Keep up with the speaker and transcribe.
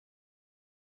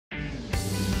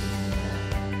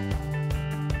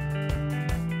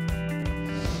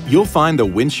You'll find the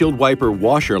windshield wiper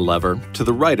washer lever to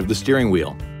the right of the steering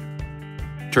wheel.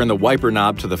 Turn the wiper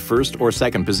knob to the first or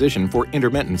second position for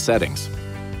intermittent settings.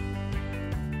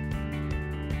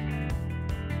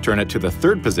 Turn it to the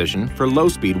third position for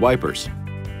low-speed wipers.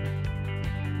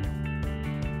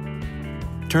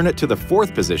 Turn it to the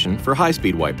fourth position for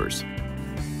high-speed wipers.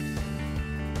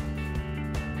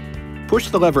 Push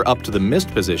the lever up to the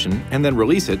mist position and then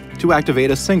release it to activate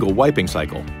a single wiping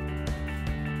cycle.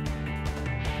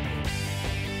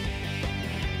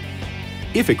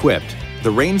 If equipped,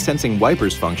 the rain-sensing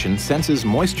wipers function senses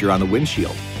moisture on the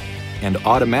windshield and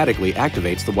automatically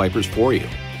activates the wipers for you.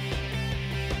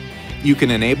 You can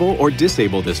enable or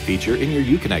disable this feature in your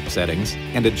Uconnect settings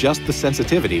and adjust the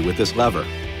sensitivity with this lever.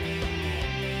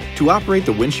 To operate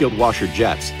the windshield washer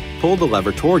jets, pull the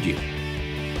lever toward you.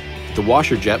 The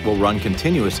washer jet will run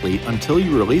continuously until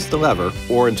you release the lever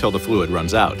or until the fluid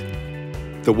runs out.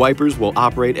 The wipers will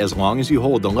operate as long as you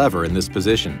hold the lever in this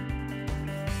position.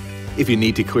 If you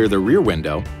need to clear the rear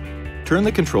window, turn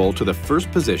the control to the first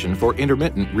position for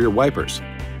intermittent rear wipers.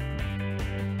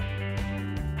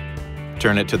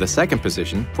 Turn it to the second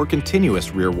position for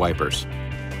continuous rear wipers.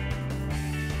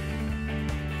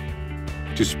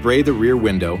 To spray the rear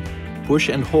window, push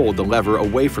and hold the lever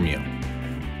away from you.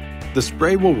 The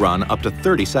spray will run up to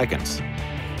 30 seconds.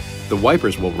 The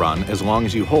wipers will run as long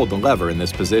as you hold the lever in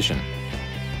this position.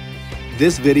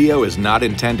 This video is not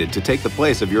intended to take the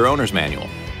place of your owner's manual.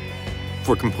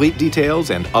 For complete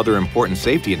details and other important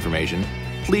safety information,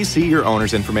 please see your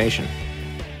owner's information.